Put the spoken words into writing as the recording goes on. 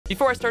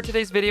Before I start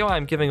today's video,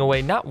 I'm giving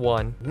away not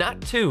one, not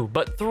two,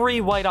 but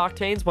 3 white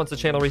octanes once the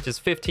channel reaches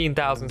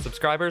 15,000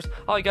 subscribers.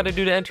 All you gotta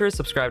do to enter is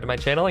subscribe to my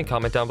channel and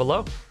comment down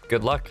below.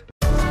 Good luck.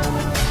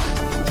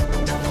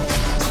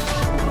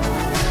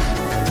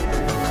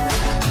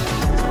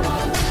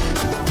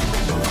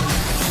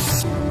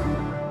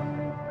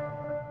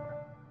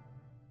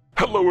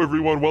 Hello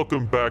everyone,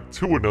 welcome back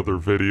to another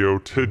video.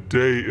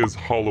 Today is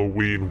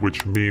Halloween,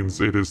 which means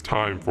it is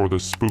time for the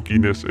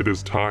spookiness, it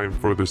is time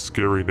for the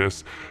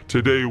scariness.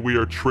 Today we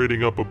are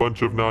trading up a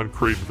bunch of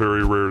non-crate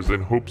very rares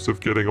in hopes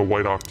of getting a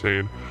white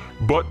octane,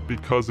 but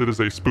because it is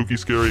a spooky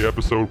scary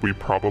episode, we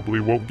probably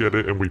won't get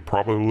it, and we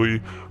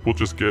probably will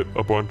just get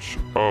a bunch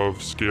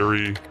of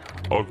scary,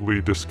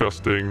 ugly,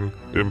 disgusting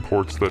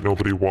imports that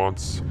nobody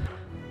wants.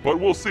 But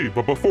we'll see.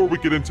 But before we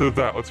get into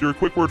that, let's hear a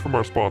quick word from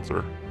our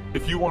sponsor.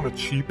 If you want a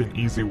cheap and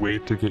easy way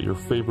to get your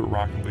favorite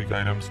Rocket League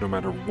items no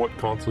matter what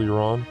console you're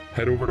on,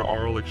 head over to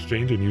RL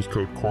Exchange and use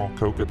code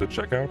CoralCoke at the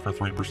checkout for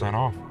 3%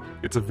 off.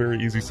 It's a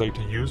very easy site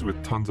to use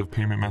with tons of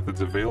payment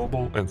methods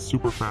available and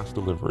super fast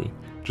delivery.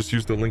 Just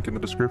use the link in the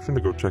description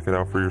to go check it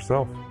out for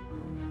yourself.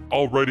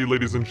 Alrighty,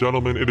 ladies and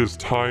gentlemen, it is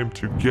time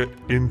to get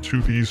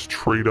into these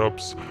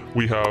trade-ups.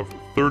 We have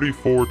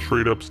 34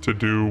 trade-ups to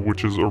do,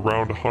 which is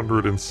around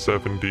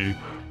 170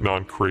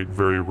 non-crate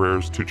very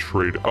rares to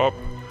trade up.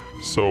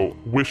 So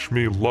wish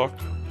me luck,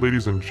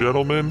 ladies and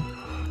gentlemen.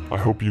 I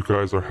hope you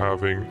guys are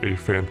having a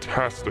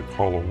fantastic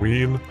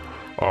Halloween,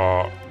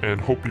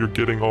 and hope you're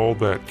getting all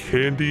that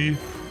candy.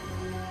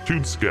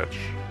 Toon sketch.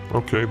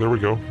 Okay, there we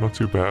go. Not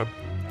too bad.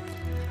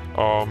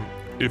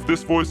 If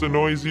this voice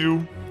annoys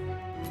you,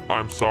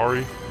 I'm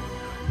sorry,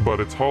 but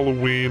it's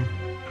Halloween,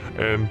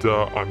 and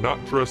I'm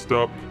not dressed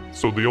up,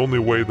 so the only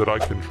way that I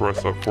can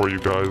dress up for you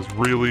guys,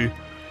 really,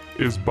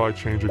 is by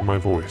changing my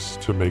voice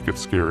to make it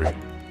scary.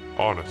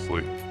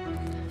 Honestly.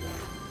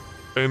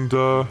 And,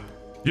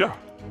 yeah,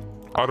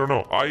 I don't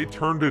know. I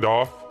turned it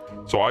off,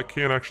 so I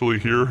can't actually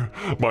hear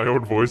my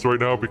own voice right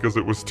now because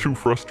it was too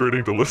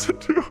frustrating to listen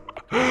to.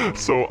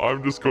 So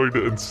I'm just going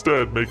to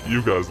instead make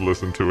you guys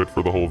listen to it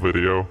for the whole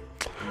video.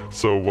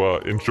 So,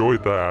 enjoy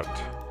that.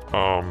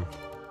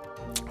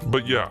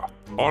 But yeah,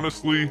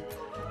 honestly,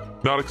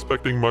 not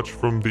expecting much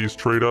from these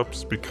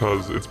trade-ups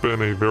because it's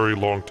been a very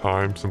long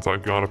time since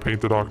I've got a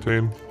painted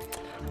octane.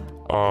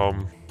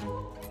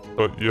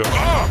 But yeah.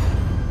 Ah!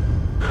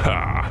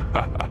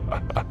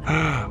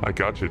 I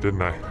got you,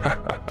 didn't I?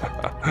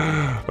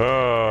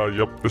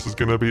 Yep, this is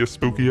gonna be a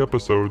spooky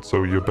episode,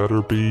 so you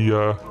better be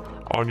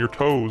on your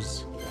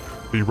toes.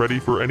 Be ready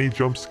for any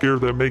jump scare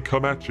that may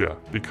come at you,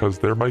 because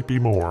there might be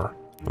more.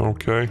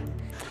 Okay?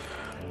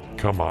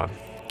 Come on,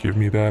 give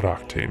me that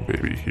octane,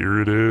 baby.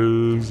 Here it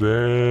is,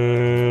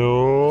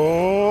 and...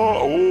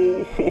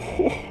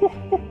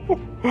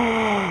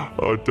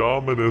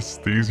 Dominus,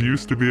 these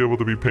used to be able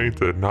to be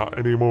painted, not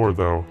anymore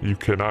though. You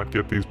cannot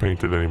get these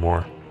painted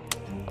anymore,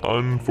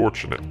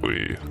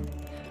 unfortunately.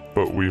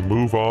 But we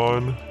move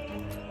on.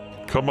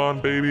 Come on,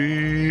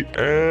 baby,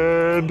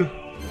 and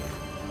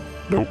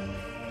nope,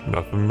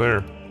 nothing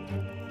there.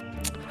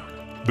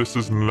 This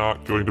is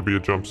not going to be a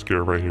jump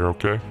scare right here,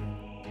 okay?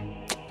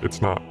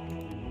 It's not.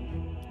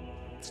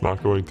 It's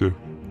not going to.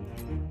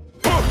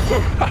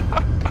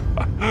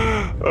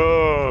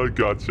 Oh,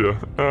 gotcha.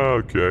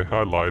 Okay,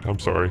 I lied. I'm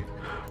sorry.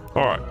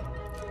 Alright,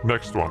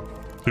 next one.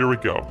 Here we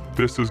go.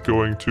 This is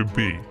going to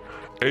be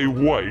a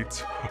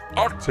white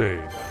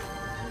octane.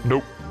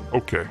 Nope.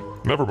 Okay,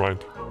 never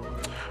mind.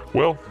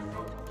 Well,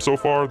 so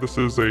far this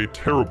is a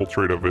terrible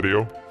trade-up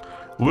video.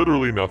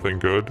 Literally nothing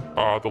good.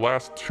 The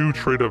last 2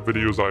 trade-up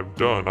videos I've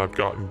done, I've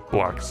gotten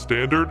black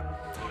standard.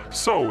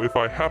 So, if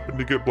I happen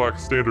to get black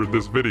standard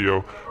this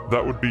video,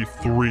 that would be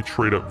 3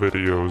 trade-up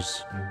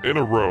videos in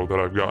a row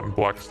that I've gotten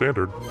black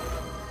standard.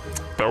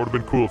 That would have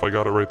been cool if I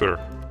got it right there.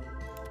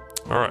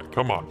 Alright,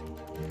 come on.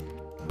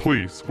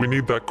 Please, we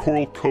need that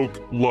CoralCoke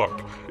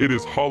luck. It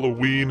is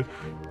Halloween,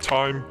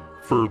 time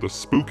for the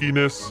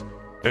spookiness,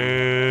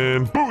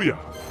 and booyah!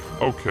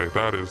 Okay,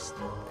 that is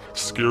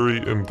scary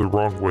in the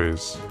wrong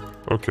ways.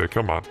 Okay,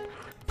 come on.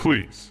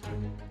 Please,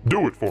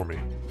 do it for me.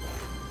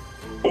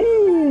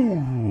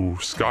 Ooh,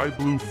 sky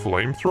blue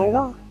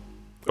flamethrower?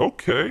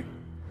 Okay,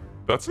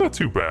 that's not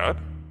too bad.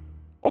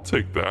 I'll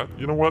take that.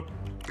 You know what?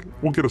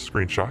 We'll get a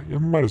screenshot. Yeah,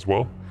 might as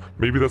well.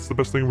 Maybe that's the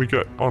best thing we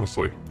get,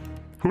 honestly.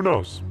 Who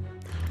knows?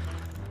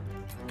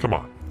 Come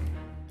on.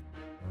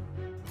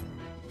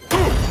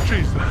 Oh,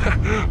 jeez.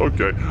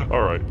 Okay,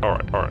 alright.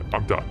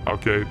 I'm done.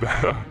 Okay,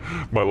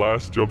 my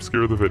last jump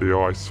scare of the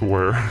video, I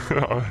swear.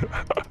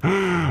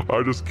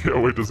 I just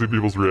can't wait to see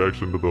people's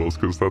reaction to those,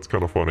 because that's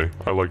kind of funny.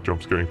 I like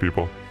jump scaring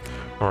people.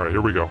 Alright,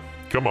 here we go.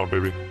 Come on,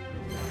 baby.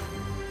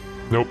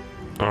 Nope.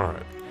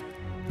 Alright.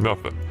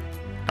 Nothing.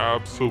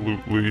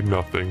 Absolutely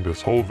nothing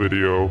this whole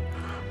video.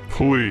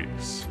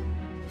 Please.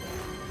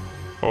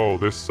 Oh,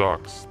 this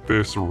sucks.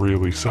 This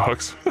really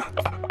sucks.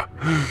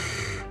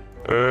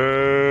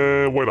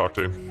 White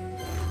octane.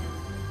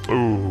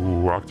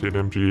 Ooh, octane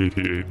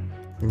MG88.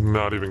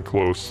 Not even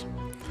close.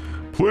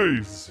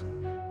 Please.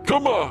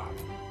 Come on.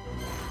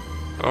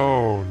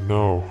 Oh,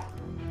 no.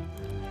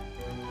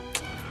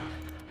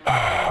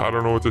 I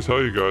don't know what to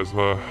tell you guys.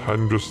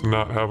 I'm just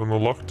not having the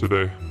luck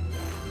today.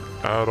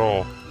 At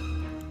all.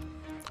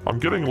 I'm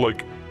getting,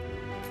 like,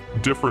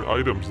 different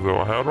items, though.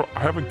 I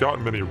haven't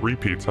gotten many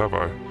repeats, have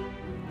I?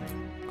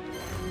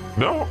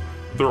 No,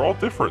 they're all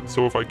different.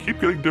 So if I keep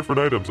getting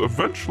different items,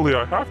 eventually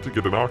I have to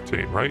get an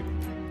Octane, right?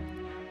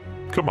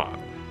 Come on.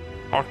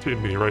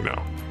 Octane me right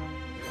now.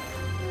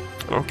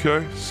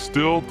 Okay,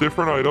 still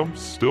different items.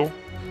 Still.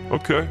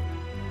 Okay.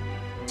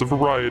 It's a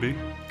variety.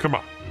 Come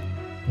on.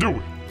 Do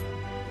it.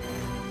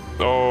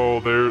 Oh,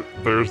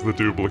 there's the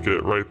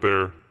duplicate right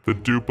there. The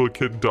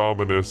duplicate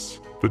Dominus.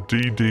 The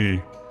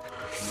DD.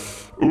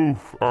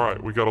 Oof.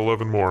 Alright, we got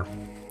 11 more.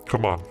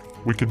 Come on.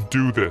 We can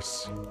do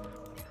this.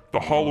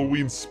 The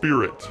Halloween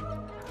spirit.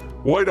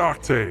 White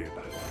Octane.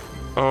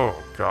 Oh,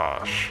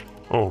 gosh.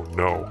 Oh,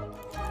 no.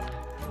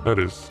 That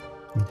is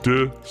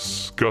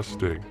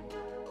disgusting.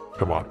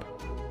 Come on.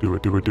 Do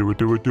it, do it, do it,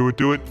 do it, do it,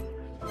 do it.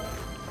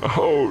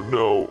 Oh,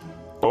 no.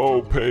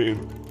 Oh,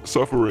 pain.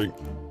 Suffering.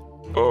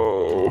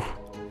 Oh.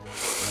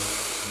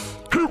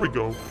 Here we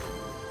go.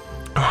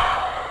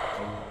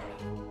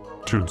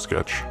 Toon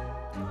sketch.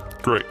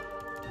 Great.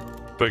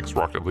 Thanks,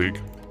 Rocket League.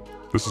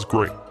 This is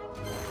great.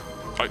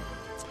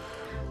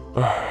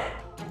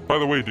 By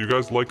the way, do you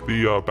guys like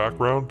the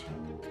background?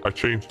 I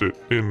changed it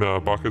in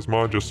Baka's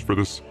mod just for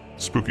this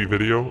spooky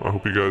video. I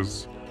hope you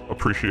guys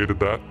appreciated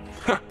that.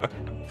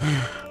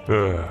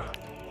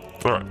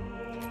 Alright.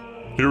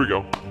 Here we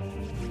go.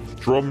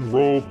 Drum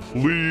roll,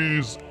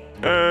 please.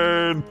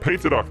 And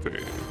Painted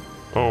Octane.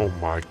 Oh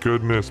my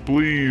goodness,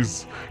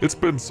 please. It's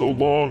been so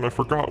long, I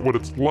forgot what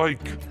it's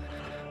like.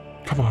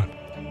 Come on.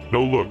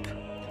 No look.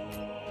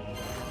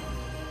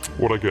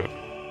 What'd I get?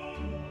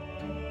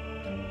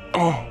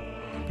 Oh,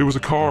 it was a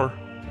car.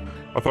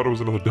 I thought it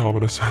was another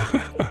Dominus.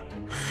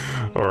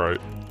 Alright,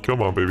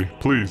 come on, baby,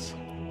 please.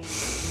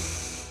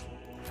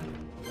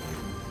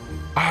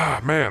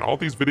 Ah, man, all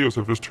these videos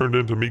have just turned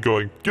into me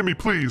going, gimme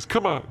please,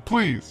 come on,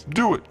 please,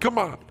 do it, come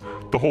on.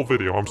 The whole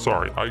video, I'm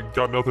sorry. I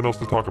got nothing else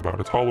to talk about.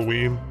 It's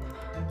Halloween.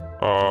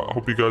 I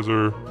hope you guys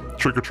are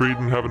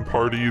trick-or-treating, having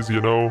parties,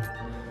 you know,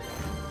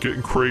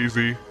 getting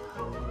crazy.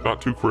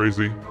 Not too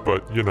crazy,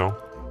 but, you know,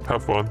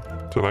 have fun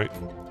tonight.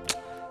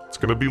 It's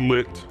gonna be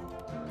lit.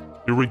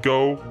 Here we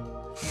go.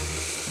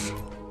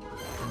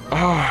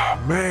 Ah,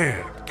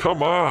 man,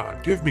 come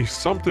on. Give me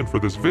something for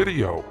this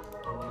video.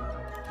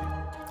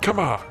 Come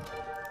on.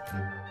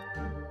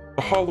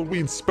 The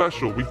Halloween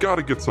special. We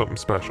gotta get something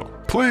special.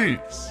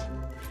 Please.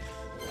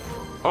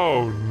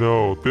 Oh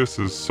no, this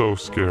is so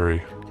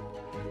scary.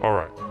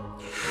 Alright.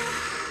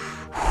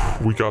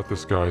 We got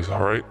this, guys,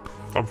 alright?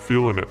 I'm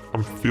feeling it.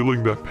 I'm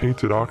feeling that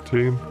Painted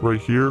Octane right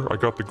here. I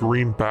got the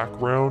green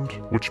background,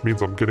 which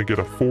means I'm gonna get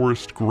a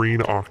forest green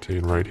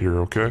Octane right here,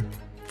 okay?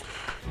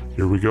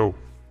 Here we go.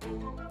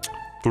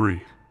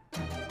 3,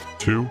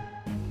 2,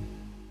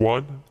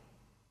 1.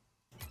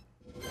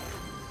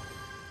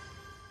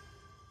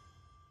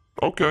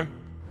 Okay.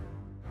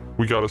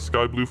 We got a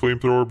sky blue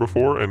flamethrower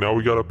before, and now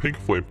we got a pink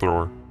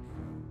flamethrower.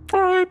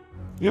 Alright,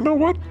 you know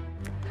what?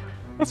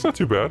 That's not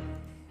too bad.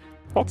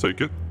 I'll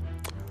take it.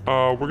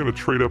 We're gonna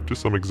trade up to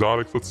some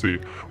exotics. Let's see.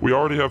 We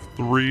already have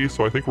 3,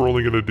 so I think we're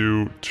only gonna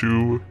do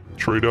 2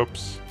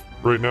 trade-ups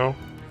right now.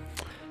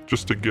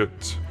 Just to get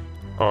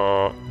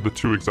the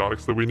 2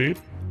 exotics that we need.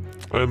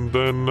 And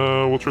then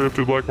we'll trade up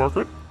to the black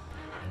market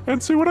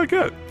and see what I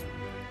get.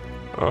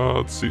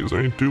 Let's see, is there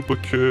any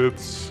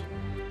duplicates?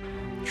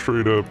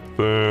 Trade up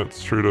that,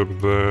 trade up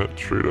that,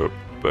 trade up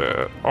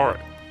that. Alright.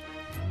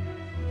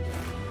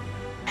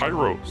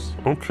 Hyros.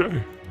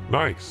 Okay,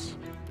 nice.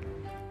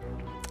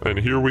 And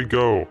here we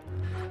go.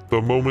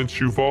 The moment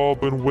you've all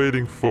been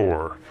waiting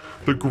for.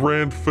 The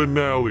grand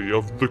finale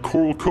of the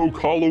CoralCoke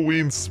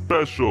Halloween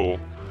special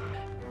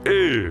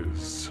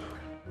is...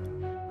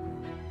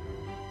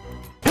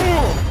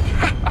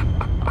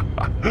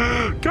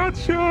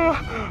 Gotcha!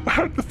 I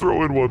had to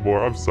throw in one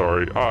more. I'm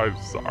sorry.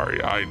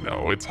 I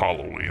know. It's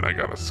Halloween. I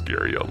gotta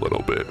scare you a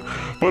little bit.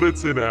 But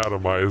it's an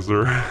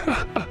atomizer.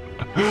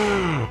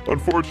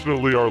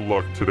 Unfortunately, our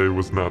luck today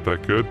was not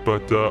that good,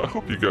 but I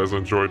hope you guys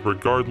enjoyed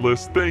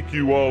regardless. Thank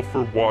you all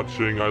for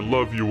watching. I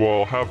love you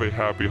all. Have a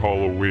happy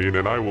Halloween,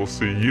 and I will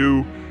see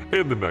you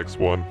in the next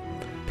one.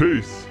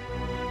 Peace.